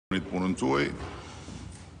punën tuaj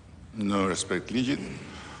në respekt ligjit,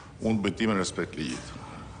 unë bëjtime në respekt ligjit.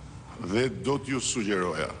 Dhe do t'ju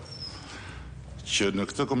sugjeroja që në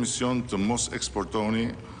këtë komision të mos eksportoni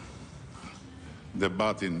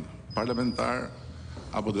debatin parlamentar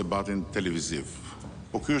apo debatin televiziv.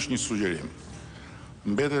 Po ky është një sugjerim.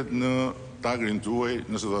 Mbetet në tagrin tuaj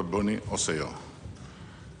nëse do ta bëni ose jo.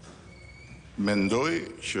 Mendoj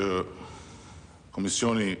që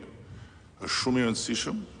komisioni është shumë i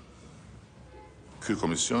rëndësishëm. Ky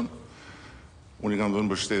komision, unë i kam dhënë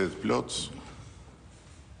mbështetje plot.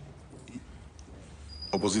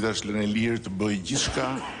 Opozita është lënë e lirë të bëjë gjithçka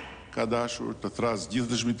ka dashur, të thrasë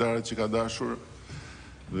gjithë dëshmitarët që ka dashur,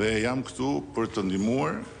 dhe jam këtu për të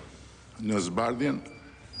ndihmuar në zbardhjen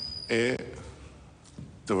e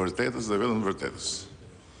të vërtetës dhe vetëm të vërtetës.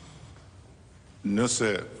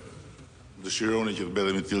 Nëse dëshironi që të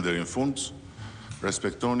bëhemi tillë deri në fund,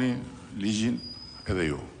 respektoni ligjin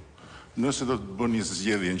edhe ju. Nëse do të bëni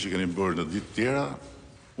zgjedhjen që keni bërë në ditë tjera,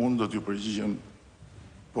 unë do t'ju përgjigjem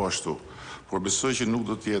po ashtu. Por besoj që nuk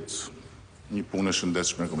do të jetë një punë e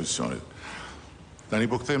shëndetshme e komisionit. Tani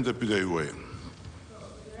po kthehem te pyetja juaj.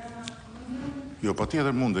 Jo,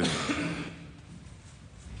 patjetër mundeni.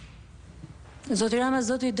 Zoti Rama,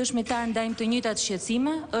 zoti dëshmitar, ndajmë të njëjtat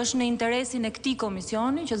shqetësime, është në interesin e këtij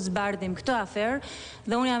komisioni që të zbardhim këtë aferë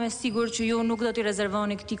dhe unë jam e sigurt që ju nuk do t'i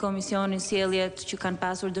rezervoni këtij komisioni sjelljet që kanë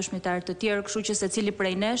pasur dëshmitar të tjerë, kështu që secili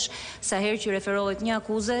prej nesh, sa herë që referohet një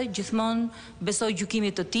akuze, gjithmonë besoj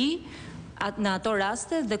gjykimit të tij në ato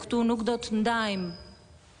raste dhe këtu nuk do të ndajmë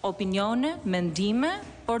opinione, mendime,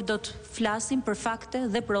 por do të flasim për fakte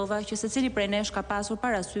dhe prova që secili prej nesh ka pasur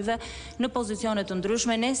para syve në pozicione të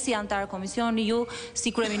ndryshme, ne si antar komisioni, ju si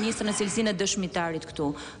kryeministër në cilësinë e dëshmitarit këtu.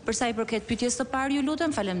 Për sa i përket pyetjes së parë, ju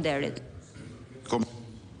lutem, faleminderit.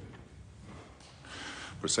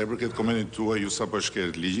 Për sa i përket komentit tuaj, ju sapo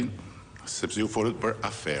shkelet ligjin, sepse ju folët për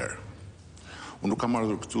aferë. Unë nuk kam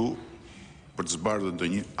ardhur këtu për të zbardhur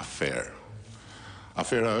ndonjë aferë.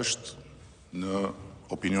 Afera është në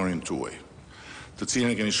opinionin tuaj, të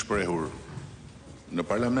cilën e keni shprehur në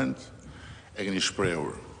parlament, e keni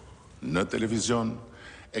shprehur në televizion,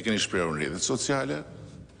 e keni shprehur në rrjetet sociale,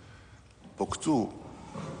 po këtu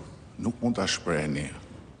nuk mund ta shprehni,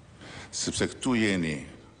 sepse këtu jeni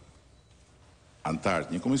antar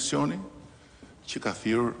të një komisioni që ka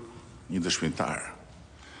thirrur një dëshmitar.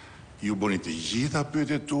 Ju bëni të gjitha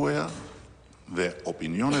pyetjet tuaja dhe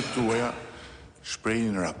opinionet tuaja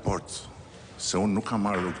shprehni në raport, se unë nuk kam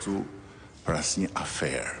ardhur këtu për asnjë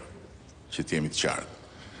aferë, që t'jemi të qartë.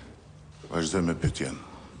 Vazhdojmë me pyetjen.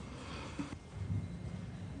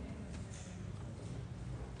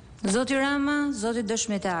 Zoti Rama, zoti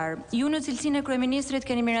dëshmitar, ju në cilësinë e kryeministrit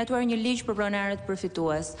keni miratuar një ligj për pronarët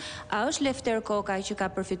përfitues. A është Lefter Kokaj që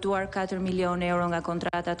ka përfituar 4 milionë euro nga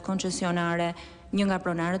kontratat koncesionare, një nga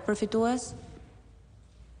pronarët përfitues?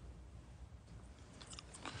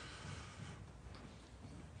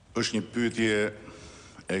 Është një pyetje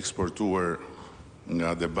e eksportuar nga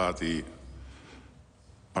debati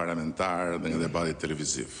parlamentar dhe nga debati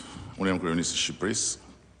televiziv. Unë jam kryeministri i Shqipërisë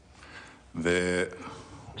dhe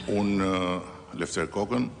unë Lefter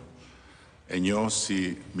Kokën e njoh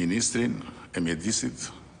si ministrin e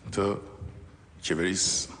mjedisit të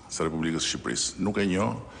qeverisë së Republikës së Shqipërisë. Nuk e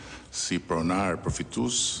njoh si pronar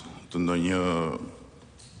përfitues të ndonjë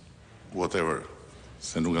whatever,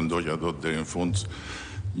 se nuk e ndoqja dot deri në fund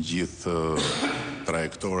gjithë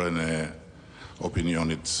trajektoren e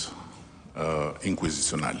opinionit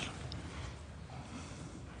inkuizicional.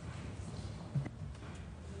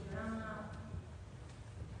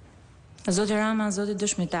 Zoti Rama, zoti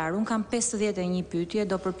dëshmitar, unë kam 51 pyetje,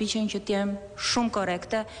 do përpiqem që t'jem shumë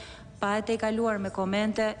korekte, pa e tejkaluar me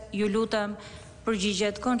komente, ju lutem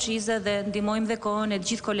përgjigjet koncize dhe ndihmojmë dhe kohën e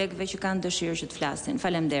gjithë kolegëve që kanë dëshirë që të flasin.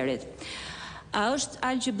 Faleminderit. A është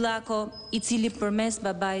Algji Bllako, i cili përmes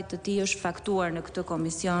babait të tij është faktuar në këtë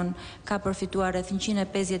komision, ka përfituar rreth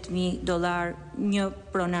 $150.000 një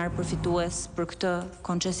pronar përfitues për këtë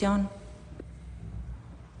koncesion?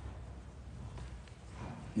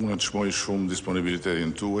 Unë të shmoj shumë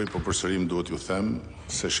disponibilitetin tuaj, po përsërim duhet ju them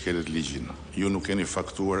se shkelet ligjin. Ju nuk keni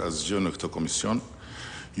faktuar asgjë në këtë komision,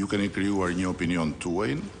 ju keni krijuar një opinion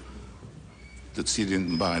tuaj, të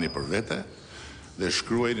cilin mbaheni për vete, dhe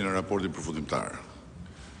shkruajni në raportin përfundimtar.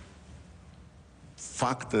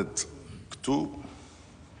 Faktet këtu,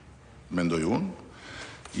 mendoj unë,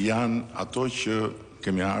 janë ato që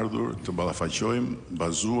kemi ardhur të ballafaqojmë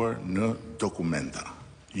bazuar në dokumenta,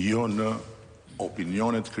 jo në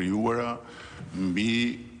opinionet krijuara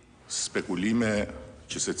mbi spekulime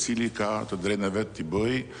që secili ka të drejtën e vet t'i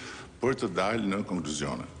bëjë për të dalë në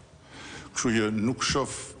konkluzione. Kështu që nuk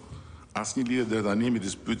shoh asnjë lidhje deri tani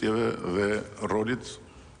midis pyetjeve dhe rolit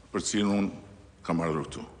për cilin unë kam ardhur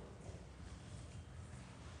këtu.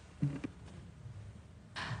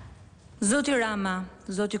 Zoti Rama,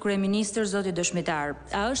 zoti kryeministër, zoti dëshmitar,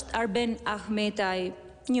 a është Arben Ahmetaj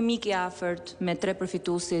një mik i afërt me 3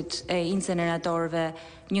 përfituesit e inceneratorëve,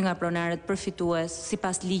 një nga pronarët përfitues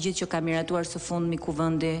sipas ligjit që ka miratuar së fundmi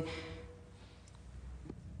kuvendi?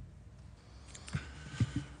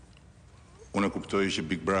 Unë e kuptoj që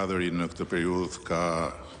Big Brotheri në këtë periudhë ka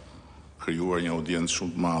krijuar një audiencë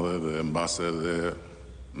shumë të madhe dhe mbase dhe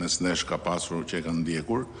mes nesh ka pasur që e kanë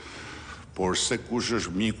ndjekur, por se kush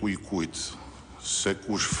është miku i kujt, se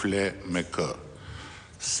kush fle me kë,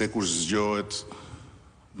 se kush zgjohet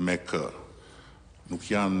me kë, nuk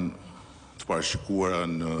janë të parashikuara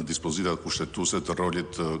në dispozitat kushtetuese të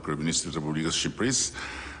rolit të Kryeministrit të Republikës së Shqipërisë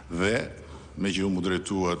dhe me që ju mu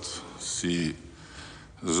drejtuat si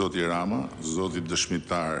zoti Rama, zoti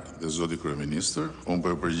dëshmitar dhe zoti kryeministër, unë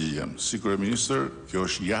po e përgjigjem. Si kryeministër, kjo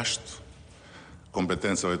është jashtë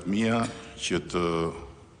kompetencave të mia që të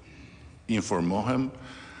informohem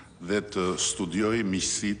dhe të studioj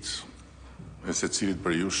miqësitë e secilit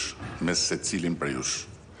për jush me secilin për jush.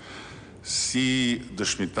 Si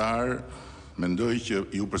dëshmitar, mendoj që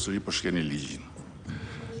ju përsëri po shkeni ligjin.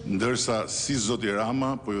 Ndërsa si zoti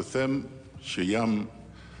Rama, po ju them që jam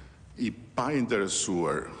i pa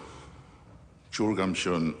interesuar, qur kam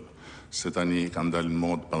qenë se tani kanë dalë në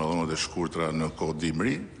mod pantallonat e shkurtra në kohë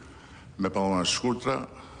dimri, me pantallonat e shkurtra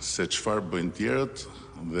se çfarë bëjnë tjerët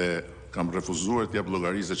dhe kam refuzuar të jap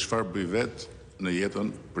llogari se çfarë bëj vet në jetën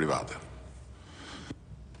private.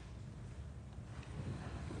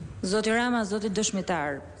 Zoti Rama, zoti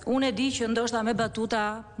dëshmitar, unë e di që ndoshta me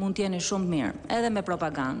batuta mund t'jeni shumë mirë, edhe me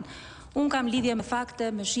propagandë. Unë kam lidhje me fakte,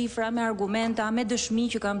 me shifra, me argumenta, me dëshmi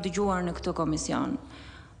që kam dëgjuar në këtë komision.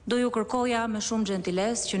 Do ju kërkoja me shumë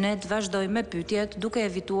gentiles që ne të vazhdojmë me pyetjet duke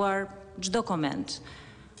evituar çdo koment.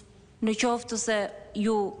 Në qoftë se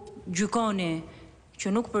ju gjykoni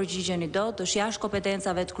që nuk përgjigjeni dot, është jashtë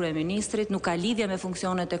kompetencave të kryeministrit, nuk ka lidhje me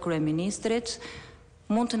funksionet e kryeministrit,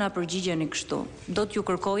 mund të na përgjigjeni kështu. Do t'ju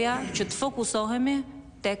kërkoja që të fokusohemi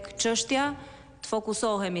tek çështja, të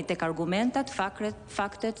fokusohemi tek argumentat,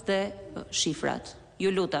 faktet dhe shifrat. Ju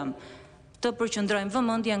lutem, të përqendrojmë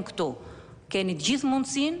vëmendjen këtu. Keni të gjithë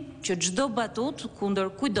mundësinë që çdo batut kundër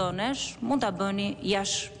kujdonesh mund ta bëni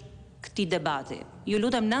jashtë këtij debati. Ju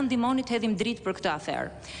lutem na ndihmoni të hedhim dritë për këtë aferë.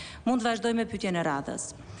 Mund të vazhdoj me pyetjen e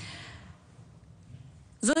radhës.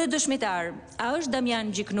 Zoti dëshmitar, a është Damian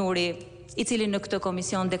Gjiknuri, i cili në këtë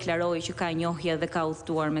komision deklaroi që ka njohje dhe ka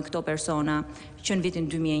udhëtuar me këto persona, që në vitin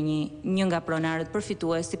 2001 një nga pronarët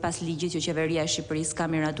përfitues sipas ligjit që qeveria e Shqipërisë ka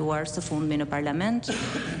miratuar së fundmi në parlament?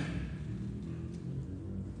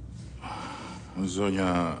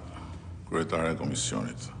 Zonja kryetare e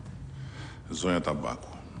komisionit, zonja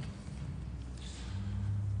Tabaku,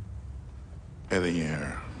 edhe një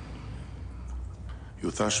herë,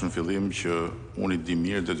 ju thash në fillim që unë i di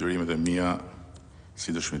mirë detyrimet e mia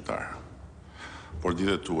si dëshmitar, por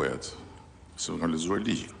ditët tuajat, se më kanë lexuar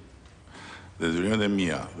ligjin. Detyrimet e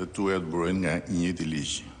mia dhe tuajat burojnë nga një njëjti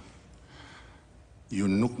ligj. Ju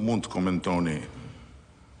nuk mund të komentoni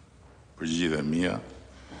përgjigjet e mia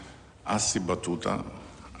as si batuta,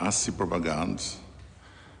 as si propagandë,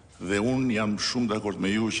 dhe unë jam shumë dakord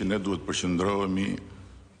me ju që ne duhet përqendrohemi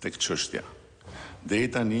tek çështja. Deri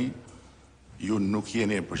tani ju nuk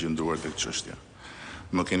jeni e përqendruar tek çështja.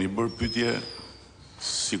 Më keni bërë pyetje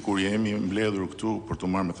sikur jemi mbledhur këtu për të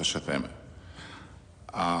marrë me thashetheme.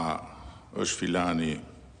 A është filani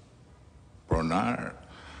pronar?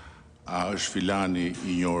 A është filani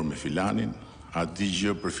i njohur me filanin? A di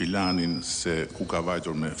gjë për filanin se ku ka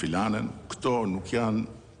vajtur me filanen? Këto nuk janë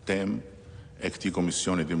temë e këtij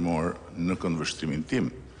Komisionit Hetimor në këndvështrimin tim,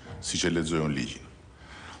 siç e lexoj unë ligjin.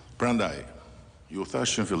 Prandaj, ju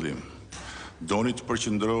thash në fillim, doni të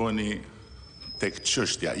përqendroheni tek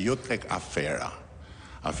çështja, jo tek afera.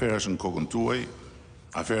 Afera është në kokën tuaj,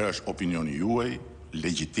 afera është opinioni juaj,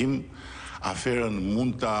 legjitim, aferën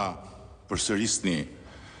mund ta përsërisni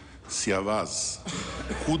si avaz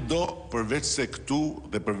kudo përveç se këtu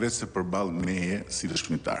dhe përveç se përballë meje si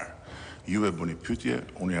dëshmitar. Ju e bëni pyetje,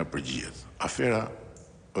 unë ja përgjigjet. Afera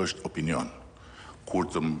është opinion. Kur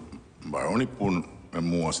të mbaroni punë me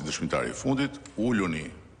mua si dëshmitari i fundit, uluni,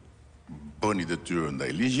 bëni detyrën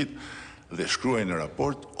ndaj ligjit dhe shkruaj në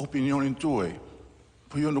raport opinionin tuaj.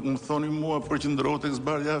 Po ju nuk më thoni mua përqendrohet tek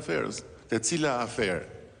zbardhja e aferës. Te cila aferë?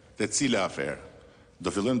 Te cila aferë?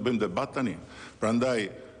 Do fillojmë të bëjmë debat tani. Prandaj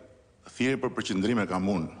thirrje për përqendrim e kam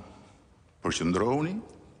unë. Përqendrohuni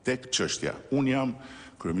tek çështja. Unë jam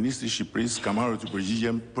kryeministri i Shqipërisë, kam marrë të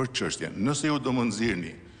përgjigjem për çështjen. Nëse ju do më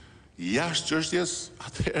nxirrni jashtë çështjes,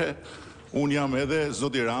 atëherë unë jam edhe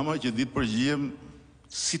zoti Rama që ditë përgjigjem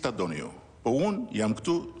si ta doni ju. Po unë jam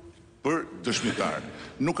këtu për dëshmitar.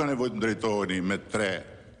 Nuk ka nevojë të drejtoheni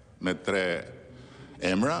me tre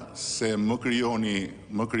emra, se më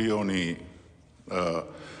krijoni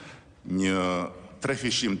një tre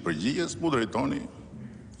fishim të përgjigjes, mu drejtoni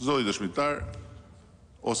zoti dëshmitar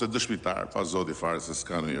ose dëshmitar, pa zoti fare se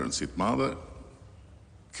s'ka në një rëndësi të madhe.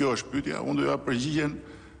 Kjo është pyetja, unë do ja përgjigjen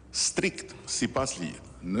strikt sipas ligjit.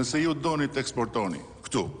 Nëse ju doni të eksportoni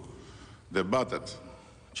këtu debatet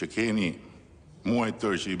që keni muaj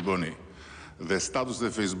tërë që i bëni dhe statuset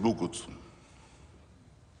e Facebookut,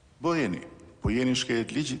 bëjeni, po jeni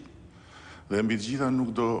shkeljet ligjit dhe mbi të gjitha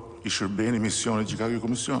nuk do i shërbeni misionit që ka ky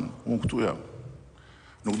komision. Unë këtu jam.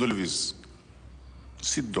 Nuk do lëviz.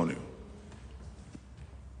 Si të doni ju?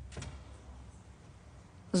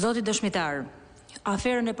 Zoti dëshmitar,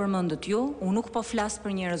 aferën e përmendët ju, unë nuk po flas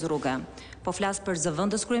për njerëz rruga. Po flas për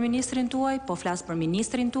zëvendës kryeministrin tuaj, po flas për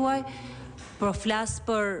ministrin tuaj, po flas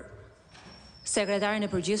për sekretarin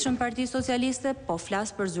e përgjithshëm Partisë Socialiste, po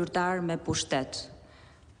flas për zyrtar me pushtet.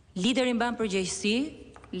 Lideri mban përgjegjësi,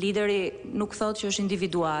 lideri nuk thotë që është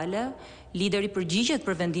individuale, lideri përgjigjet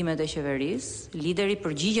për vendimet e qeverisë, lideri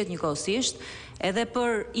përgjigjet njëkohësisht edhe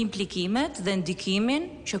për implikimet dhe ndikimin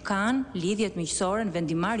që kanë lidhjet miqësore në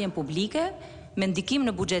vendimarrjen publike me ndikim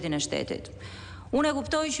në buxhetin e shtetit. Unë e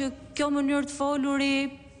kuptoj që kjo mënyrë të foluri,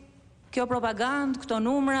 kjo propagandë, këto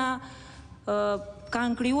numra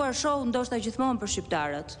kanë krijuar show ndoshta gjithmonë për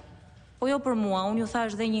shqiptarët. Po jo për mua, unë ju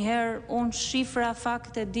thash dhe një herë, unë shifra,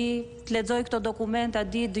 fakte di, të lexoj këto dokumenta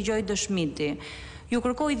di, dëgjoj dëshmiti. Ju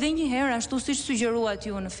kërkoj dhe një herë, ashtu siç sugjeruat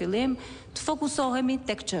ju në fillim, të fokusohemi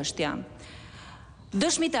tek çështja.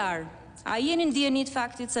 Dëshmitar, a jeni ndjeni të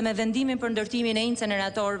faktit se me vendimin për ndërtimin e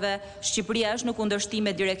inceneratorëve, Shqipëria është në kundërshtim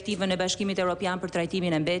me direktivën e Bashkimit Evropian për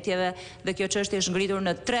trajtimin e mbetjeve dhe kjo çështje është ngritur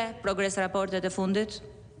në 3 progres raportet e fundit?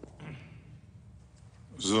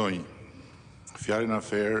 Zonjë, fjalën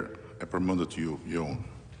aferë e përmendët ju, jo unë,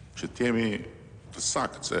 që t'jemi të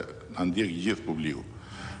saktë se na ndjek gjithë publiku.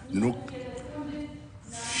 Nuk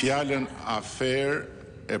fjalën aferë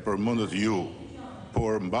e përmendët ju,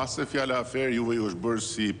 por mbase fjala aferë juve ju është bërë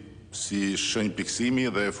si shenjë piksimi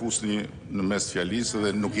dhe e fusni në mes fjalisë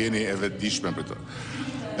dhe nuk jeni e vetëdijshme për të.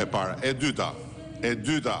 E para, e dyta,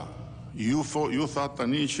 ju thatë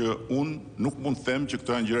tani që unë nuk mund të them që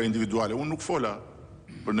këto janë gjëra individuale. Unë nuk fola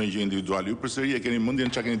për në gjë individuale. Ju përsëri e keni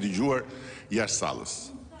mendjen çka keni dëgjuar jashtë sallës.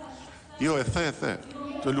 Jo, e the.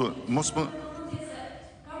 Të lutem, mos më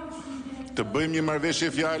të bëjmë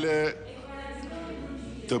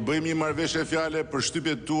një marrëveshje fjale për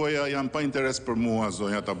shtypjet tuaja janë pa interes për mua,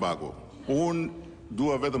 zonja Tabaku. Unë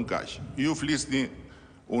dua vetëm kaq. Ju flisni,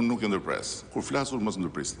 unë nuk ju ndërpres. Kur flasur mos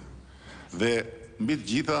ndërprisni. Dhe mbi të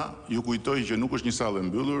gjitha ju kujtoj që nuk është një sallë e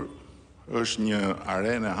mbyllur, është një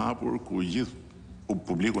arenë e hapur ku gjithë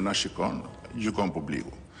publiku na shikon, gjykon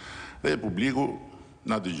publiku. Dhe publiku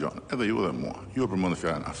na dëgjon, edhe ju dhe mua. Ju e përmendë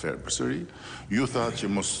fjalën aferë përsëri. Ju thatë që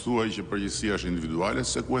mos thuaj që përgjegjësia është individuale,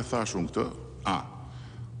 se ku e thash unë këtë?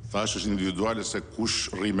 Thash është individuale se kush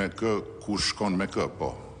rri me kë, kush shkon me kë,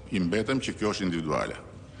 po. I mbetem që kjo është individuale.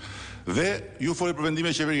 Dhe ju folë për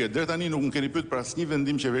vendime qeverie. Deri tani nuk më keni pyet për asnjë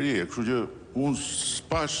vendim qeverie, kështu që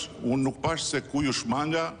unë nuk pash se ku ju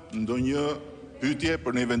shmanga ndonjë pyetje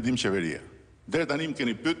për një vendim qeverie. Deri tani më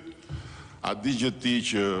keni pyet, a digjet ti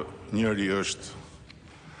që njëri është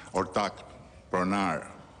ortak pronar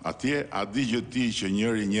atje, a digjet ti që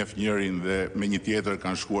njëri njeh njërin dhe me një tjetër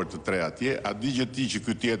kanë shkuar të tre atje, a digjet ti që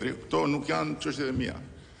ky tjetri, këto nuk janë çështjet e mia.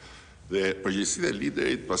 Dhe përgjegjësitë e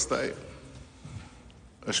liderit pastaj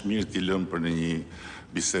është mirë t'i lëm për në një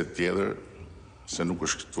bisedë tjetër, se nuk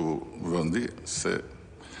është këtu vendi, se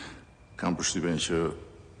kam përshtypjen që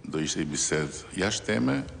do ishte një bisedë jashtë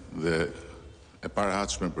teme dhe e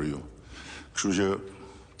parahatshme për ju. Kështu që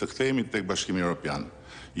të kthehemi tek Bashkimi Evropian.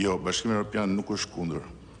 Jo, Bashkimi Evropian nuk është kundër.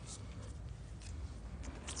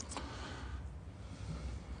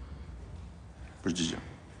 Përgjigje.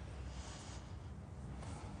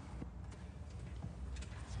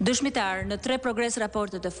 Dëshmitar, në 3 progres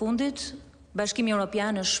raportet e fundit, Bashkimi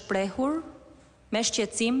Evropian është shprehur me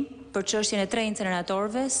shqetësim për çështjen e 3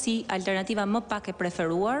 inceneratorëve si alternativa më pak e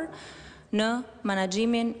preferuar në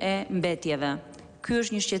menaxhimin e mbetjeve. Ky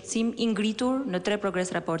është një shqetësim i ngritur në 3 progres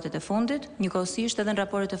raportet e fundit, njëkohësisht edhe në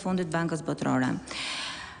raportet e fundit Bankës Botërore.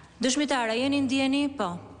 Dëshmitara, jeni ndjeni? Po.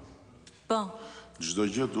 Çdo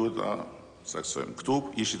gjë duhet ta saksojmë. Këtu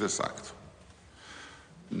ishit e saktë.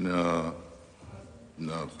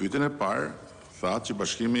 Në pyetjen e parë thatë që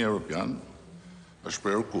Bashkimi Evropian është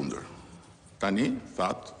shprehur kundër. Tani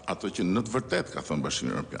thatë ato që në të vërtet ka thënë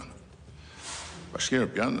Bashkimi Evropian. Bashkimi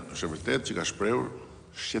Evropian është e vërtetë që ka shprehur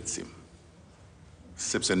shqetësim,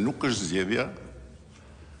 sepse nuk është zgjedhja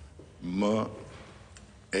më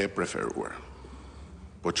e preferuar.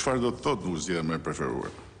 Po çfarë do të thotë nuk zgjedhja më e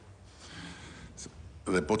preferuar?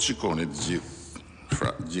 Dhe po të shikoni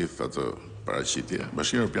gjithë atë paraqitje,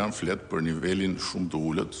 Bashkimi Evropian flet për nivelin shumë të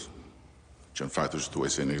ulët, që në fakt është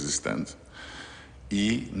thuajse inekzistent,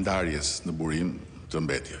 i ndarjes në burim të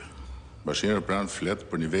mbetjeve. Bashkimi Evropian flet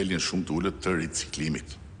për nivelin shumë të ulët të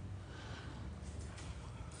riciklimit.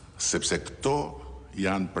 Sepse këto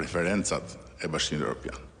janë preferencat e Bashkimit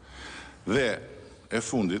Evropian. Dhe e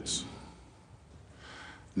fundit,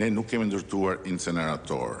 ne nuk kemi ndërtuar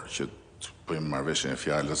incenerator, që të bëjmë marrëveshjen e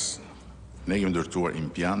fjalës, ne kemi ndërtuar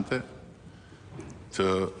impiante të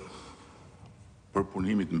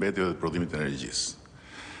përpunimit mbetjeve dhe prodhimit të energjisë.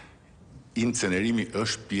 Incenerimi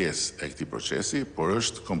është pjesë e këtij procesi, por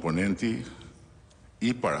është komponenti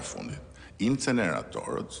i parafundit.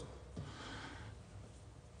 Inceneratorët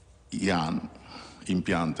janë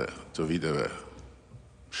impiante të viteve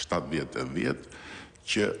 70-80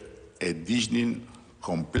 që e digjnin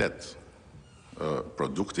komplet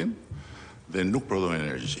produktin dhe nuk prodhojnë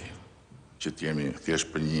energji, që t'jemi thjesht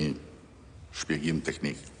për një shpjegim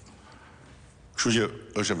teknik. Kështu që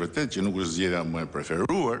është e vërtetë që nuk është zgjedhja më e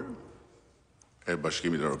preferuar e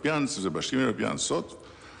Bashkimit Evropian, sepse Bashkimi Evropian sot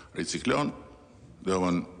riciklon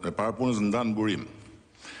dhe para punës ndan burim.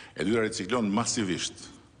 E dyta riciklon masivisht,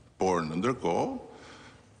 por në ndërkohë,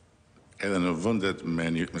 edhe në vendet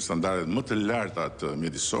me standardet më të larta të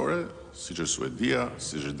mjedisore, siç është Suedia,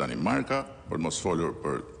 siç është Danimarka, për të mos folur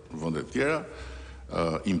për vende të tjera,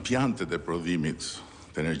 impiantet e prodhimit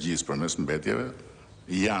të energjisë përmes mbetjeve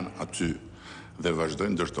janë aty dhe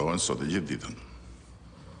vazhdojnë ndërtohen sot e gjithë ditën.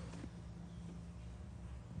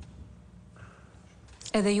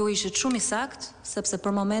 Edhe ju ishit shumë i saktë, sepse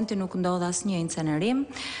për momentin nuk ndodh asnjë incenerim.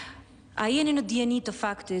 A jeni në dieni të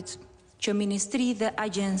faktit që Ministri dhe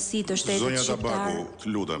Agjenci të Shtetit Shqiptar... Zonja Tabaku,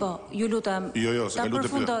 të lutem. Po, ju lutem. Jo, se ka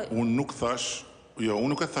lutem. Unë nuk thash, unë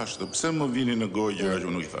nuk e thash, dhe pse më vini në gojë gjëra që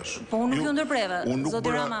unë nuk i thash. Po unë nuk ju ndërpreva,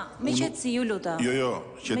 zoti Rama, me qetësi ju lutem. Jo,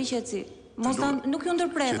 me qetësi. Nuk ju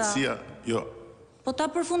ndërpreva. Qetësia, jo. Po ta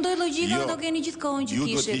përfundoj logjika, do keni gjithkohën që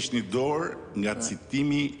kishit. Ju do të hiqni dorë nga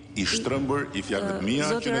citimi i shtrëmbër i fjalëve të mia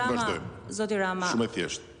që ne vazhdojmë. Zoti Rama. Shumë e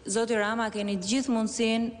thjeshtë. Zoti Rama, keni gjithë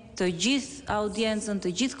mundësinë, të gjithë audiencën,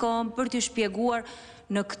 të gjithë kohën për t'i shpjeguar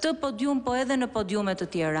në këtë podium, po edhe në podiume të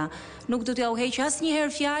tjera. Nuk do t'ja u heq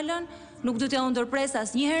asnjëherë fjalën, nuk do t'ja u ndërpres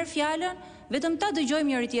asnjëherë fjalën, vetëm ta dëgjojmë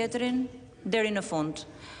njëri tjetrin deri në fund.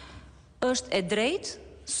 Është e drejtë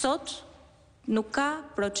sot nuk ka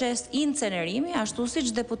proces incenerimi, ashtu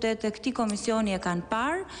siç deputetët e këtij komisioni e kanë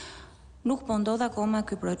parë, nuk po ndodh akoma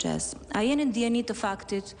ky proces. A jeni në dieni të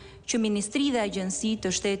faktit që Ministri dhe Agjenci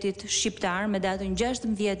të Shtetit Shqiptar me datën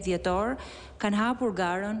 16 dhjetor kanë hapur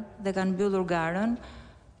garën dhe kanë mbyllur garën,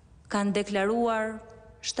 kanë deklaruar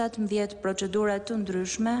 17 procedura të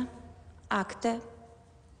ndryshme, akte,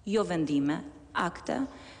 jo vendime, akte,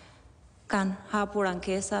 kanë hapur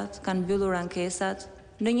ankesat, kanë mbyllur ankesat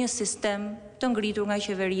në një sistem të ngritur nga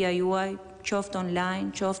qeveria juaj, qoftë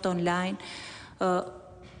online,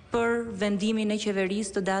 për vendimin e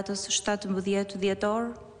qeverisë të datës 17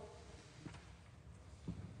 dhjetor?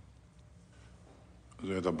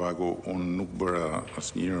 Zonja Tabaku, unë nuk bëra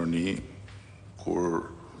asnjë ironi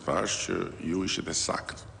kur thash që ju ishit e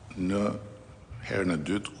saktë në herën e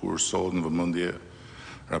dytë kur solët në vëmendje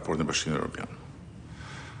raportin e Bashkimit Evropian.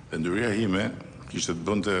 Dhe ndërhyrja ime kishte të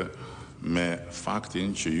bënte me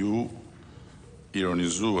faktin që ju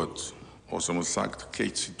ironizuat ose më saktë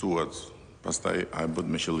keq cituat, pastaj a e bët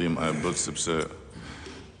me qëllim, a e bët sepse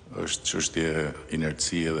është çështje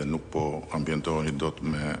inercie dhe nuk po ambientoheni dot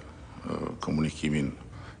me komunikimin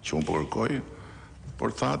që unë po kërkoj, por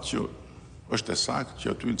thatë që është e saktë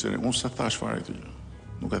që aty unë se thash fare këtë gjë,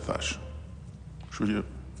 nuk e thash. Kështu që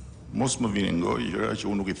mos më vini në gojë gjëra që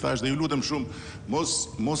unë nuk i thash dhe ju lutem shumë,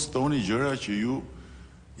 mos thoni gjëra që ju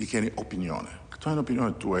i keni opinione. Këto janë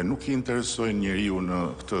opinionet tuaja, nuk i interesojnë njeriu në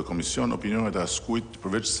këtë komision opinionet e askujt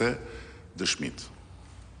përveç se dëshmit.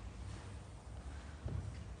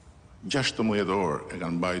 16 orë e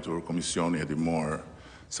kanë mbajtur Komisionit Hetimor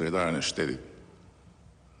sekretaren e shtetit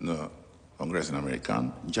në Kongresin Amerikan,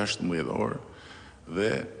 16 orë,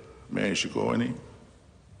 dhe merrni shikoheni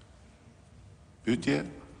pyetje,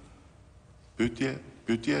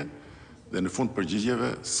 dhe në fund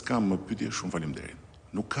përgjigjeve s'kam më pyetje, shumë faleminderit.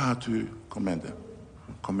 Nuk ka aty komente.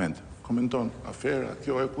 Komenton afera,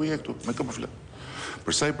 kjo e ku je këtu, me kë po flet.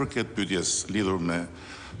 Për sa i përket pyetjes lidhur me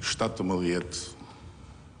 17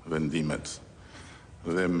 vendimet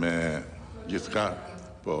dhe me gjithka,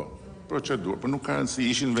 po procedurë, për nuk ka rëndësi,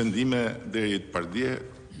 ishin vendime deri pardje,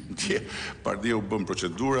 pardje u bën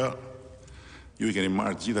procedura, ju i keni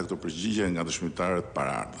marrë gjitha këto përgjigje nga dëshmitarët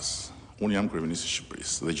paraardhës. Unë jam Kryeministri i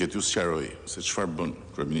Shqipërisë dhe gjatë ju sqaroj se çfarë bën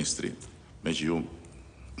Kryeministri, me që ju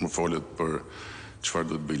më folët për çfarë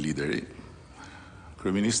do të bëj lideri.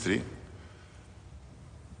 Kryeministri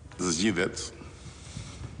zgjidhet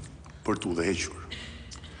për të udhëhequr.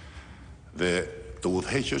 Dhe të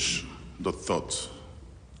udhëheqësh do të thotë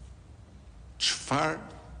çfarë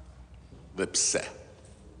dhe pse.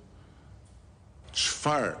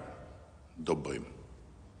 Çfarë do bëjmë?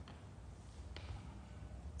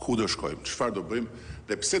 Ku do shkojmë? Çfarë do bëjmë?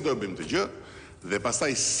 Dhe pse do bëjmë këtë gjë? Dhe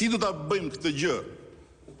pastaj si do ta bëjmë këtë gjë?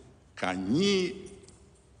 Ka një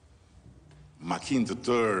makinë të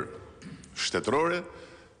tërë shtetërore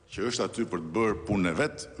që është aty për të bërë punën e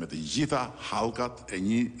vet me të gjitha hallkat e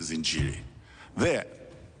një zinxhiri. Dhe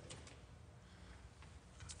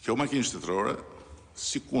kjo makinë shtetërore,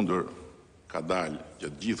 sikundër ka dalë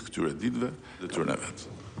gjatë gjithë këtyre ditëve detyrën e vet.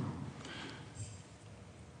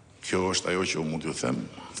 Kjo është ajo që unë mund t'ju them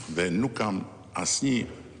dhe nuk kam asnjë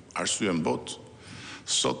arsye në botë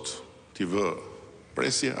sot t'i vë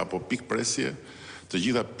presje apo pikë presje të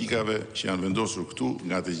gjitha pikave që janë vendosur këtu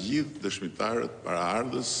nga të gjithë dëshmitarët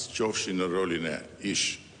paraardhës, qofshin në rolin e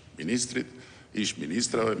ish ministrit, ish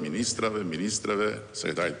ministrave,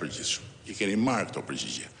 sekretarit përgjithshëm. I keni marrë këto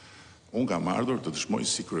përgjigje. Unë kam ardhur të dëshmoj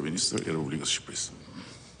si Kryeministër i Republikës së Shqipërisë.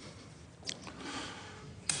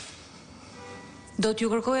 Do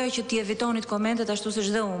t'ju kërkoja që t'i evitonit komentet ashtu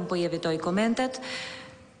siç dhe unë po i evitoj komentet.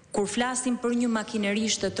 Kur flasim për një makineri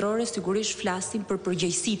shtetërore, sigurisht flasim për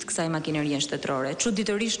përgjegjësitë kësaj makinerie shtetërore.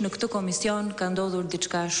 Çuditërisht në këtë komision ka ndodhur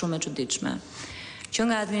diçka shumë e çuditshme. Që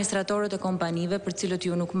nga administratorët e kompanive për cilët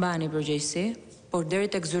ju nuk mbani përgjegjësi, por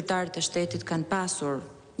deri tek zyrtarët e shtetit kanë pasur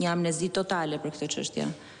një amnezi totale për këtë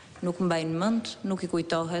çështje. Nuk mbajnë mend, nuk i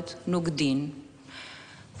kujtohet, nuk dinë.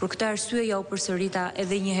 Për këtë arsye ja u përsërita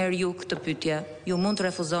edhe një herë ju këtë pyetje. Ju mund të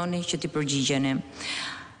refuzoni që t'i përgjigjeni.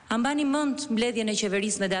 A mbani mend mbledhjen e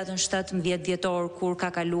qeverisë me datën 17 dhjetor kur ka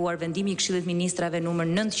kaluar vendimi i Këshillit Ministrave numër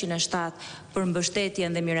 907 për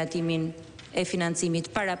mbështetjen dhe miratimin e financimit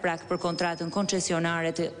paraprak për kontratën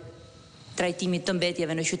koncesionare të trajtimit të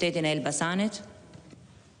mbetjeve në qytetin e Elbasanit?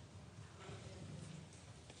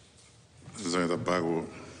 Zonja Tabaku,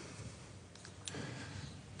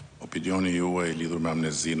 opinioni juaj lidhur me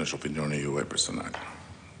amnezinë është opinioni juaj personal.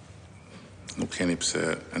 Nuk keni pse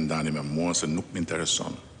e ndani me mua se nuk më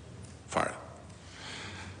intereson fare.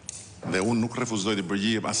 Dhe unë nuk refuzoj të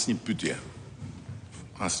përgjigjem asnjë pyetje.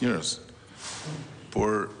 Asnjërs.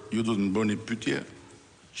 Por ju do të më bëni pyetje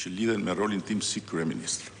që lidhen me rolin tim si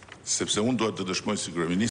kryeministër. Sepse unë duhet të dëshmoj si kryeministër